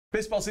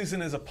Baseball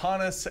season is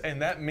upon us,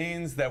 and that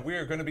means that we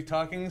are going to be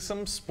talking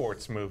some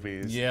sports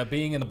movies. Yeah,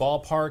 being in the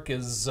ballpark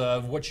is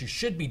what you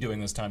should be doing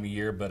this time of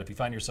year, but if you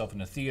find yourself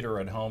in a theater or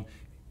at home,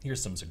 here's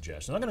some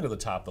suggestions. I'm going to go to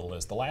the top of the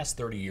list. The last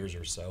 30 years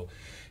or so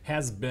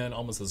has been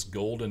almost this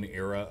golden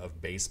era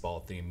of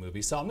baseball-themed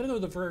movies. So I'm going to go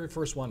to the very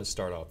first one to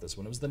start off this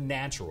one. It was The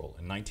Natural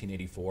in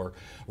 1984.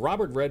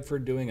 Robert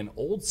Redford doing an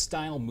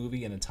old-style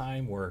movie in a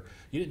time where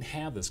you didn't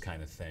have this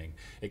kind of thing.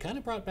 It kind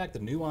of brought back the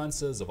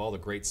nuances of all the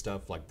great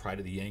stuff like Pride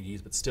of the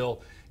Yankees, but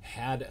still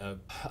had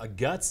a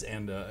guts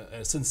and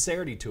a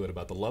sincerity to it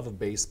about the love of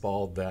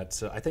baseball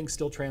that I think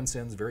still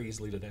transcends very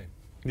easily today.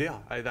 Yeah,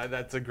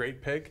 that's a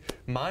great pick.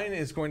 Mine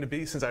is going to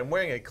be, since I'm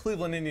wearing a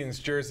Cleveland Indians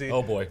jersey,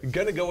 oh boy,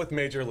 gonna go with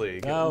Major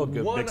League. Oh,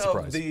 good. One Big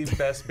surprise. of the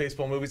best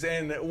baseball movies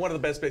and one of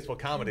the best baseball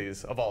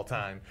comedies of all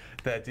time.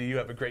 That you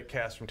have a great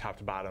cast from top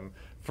to bottom,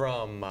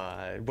 from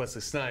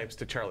Wesley Snipes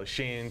to Charlie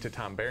Sheen to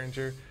Tom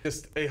Berenger.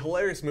 Just a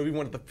hilarious movie,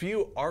 one of the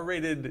few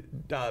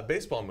R-rated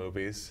baseball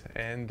movies,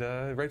 and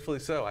rightfully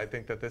so. I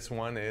think that this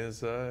one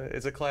is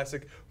a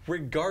classic,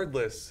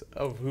 regardless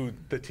of who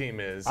the team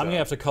is. I'm gonna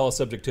have to call a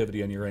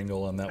subjectivity on your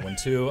angle on that one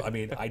too. I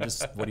mean,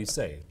 what do you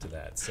say to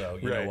that? So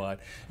you know what?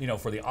 You know,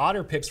 for the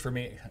odder picks for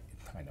me,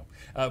 I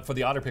know. For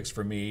the odder picks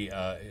for me,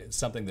 it's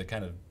something that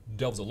kind of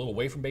delves a little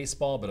away from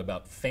baseball, but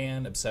about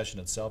fan obsession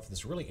itself.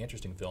 This really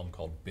interesting film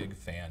called Big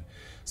Fan,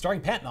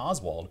 starring Patton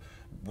Oswalt,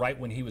 right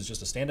when he was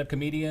just a stand-up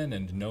comedian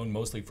and known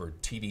mostly for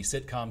TV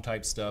sitcom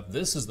type stuff.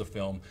 This is the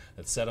film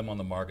that set him on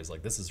the mark. It's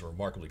like, this is a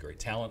remarkably great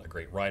talent, a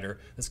great writer.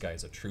 This guy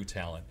is a true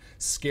talent.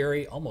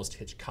 Scary, almost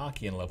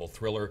Hitchcockian level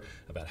thriller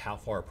about how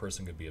far a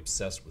person could be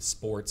obsessed with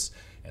sports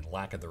and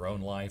lack of their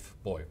own life.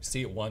 Boy,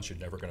 see it once, you're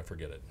never going to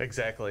forget it.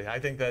 Exactly. I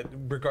think that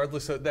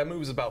regardless of, that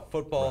movie's about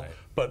football, right,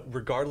 but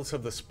regardless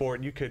of the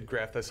sport, you could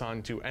graft this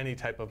onto any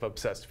type of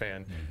obsessed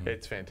fan.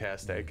 It's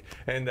fantastic.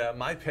 And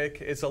my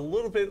pick is a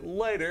little bit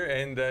lighter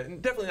and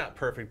definitely not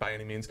perfect by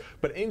any means,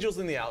 but Angels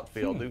in the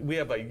Outfield. We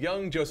have a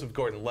young Joseph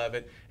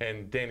Gordon-Levitt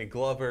and Danny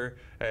Glover.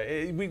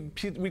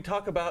 We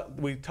talk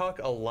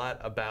a lot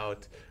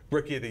about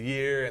Rookie of the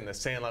Year and The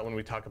Sandlot when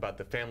we talk about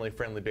the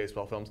family-friendly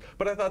baseball films,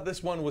 but I thought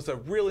this one was a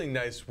really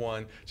nice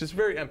one, just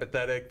very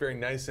empathetic, very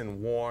nice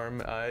and warm.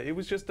 It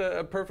was just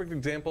a perfect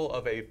example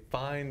of a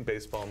fine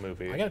baseball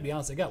movie. I gotta be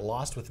honest, it got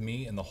lost with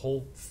me in the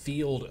whole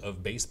field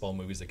of baseball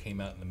movies that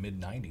came out in the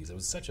mid-90s. It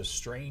was such a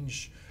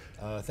strange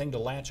thing to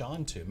latch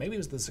on to. Maybe it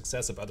was the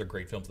success of other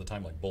great films at the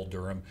time, like Bull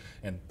Durham,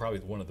 and probably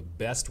one of the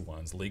best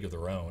ones, League of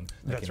Their Own,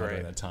 that came out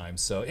during that time.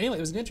 So anyway, it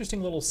was an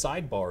interesting little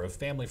sidebar of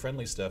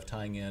family-friendly stuff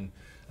tying in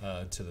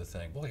to the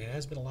thing. Boy, it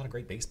has been a lot of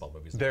great baseball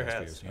movies. There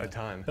has, a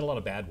ton. Been a lot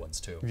of bad ones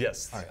too.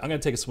 Yes. All right, I'm going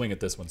to take a swing at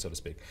this one, so to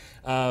speak.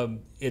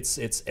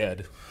 It's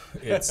Ed.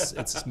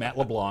 It's Matt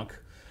LeBlanc.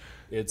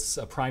 It's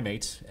a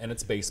primate, and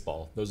it's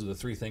baseball. Those are the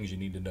three things you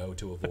need to know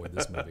to avoid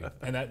this movie.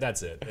 And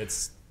that's it.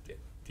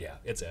 Yeah,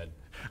 it's Ed.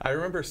 I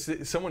remember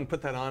someone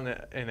put that on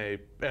at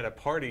a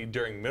party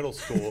during middle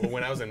school,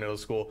 when I was in middle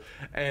school,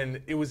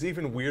 and it was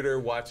even weirder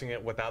watching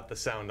it without the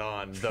sound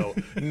on, though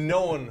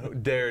no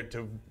one dared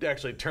to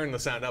actually turn the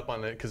sound up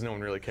on it because no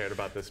one really cared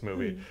about this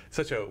movie.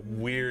 Such a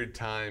weird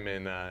time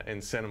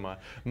in cinema.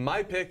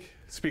 My pick,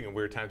 speaking of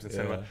weird times in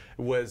cinema,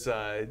 was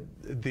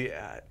the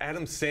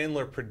Adam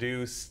Sandler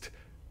produced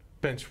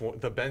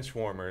The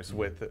Benchwarmers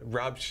with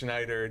Rob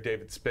Schneider,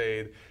 David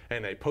Spade,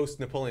 and a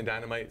post-Napoleon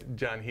Dynamite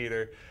John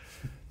Heder.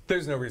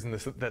 There's no reason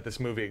that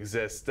this movie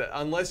exists,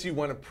 unless you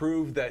want to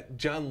prove that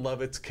Jon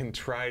Lovitz can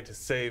try to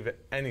save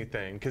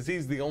anything, because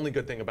he's the only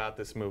good thing about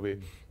this movie.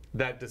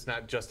 That does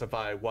not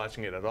justify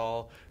watching it at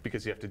all,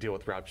 because you have to deal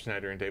with Rob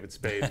Schneider and David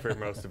Spade for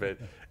most of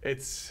it.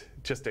 It's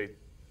just a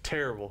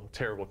terrible,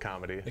 terrible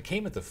comedy. It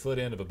came at the foot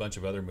end of a bunch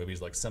of other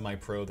movies like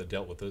Semi-Pro that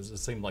dealt with this. It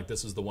seemed like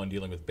this was the one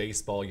dealing with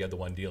baseball. You had the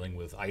one dealing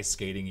with ice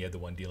skating. You had the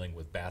one dealing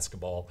with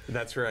basketball.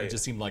 That's right. It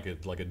just seemed like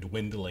a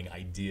dwindling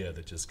idea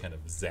that just kind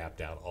of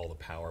zapped out all the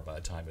power by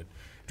the time it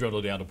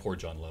dwindled down to poor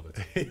Jon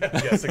Lovitz.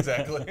 Yes,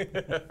 exactly.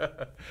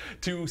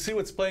 To see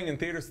what's playing in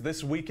theaters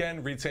this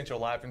weekend, read St. Joe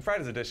Live in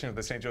Friday's edition of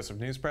the St. Joseph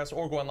News Press,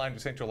 or go online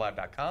to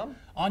stjoelive.com.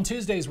 On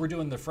Tuesdays, we're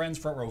doing the Friends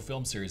Front Row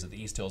Film Series at the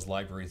East Hills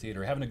Library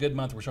Theater. Having a good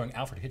month. We're showing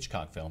Alfred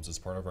Hitchcock films as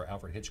part of our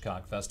Alfred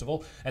Hitchcock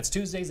Festival. That's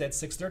Tuesdays at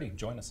 6:30.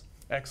 Join us.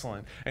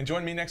 Excellent. And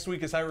join me next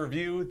week as I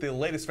review the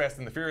latest Fast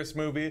and the Furious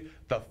movie,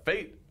 The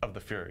Fate of the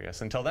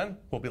Furious. Until then,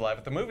 we'll be live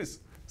at the movies.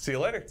 See you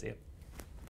later. See you.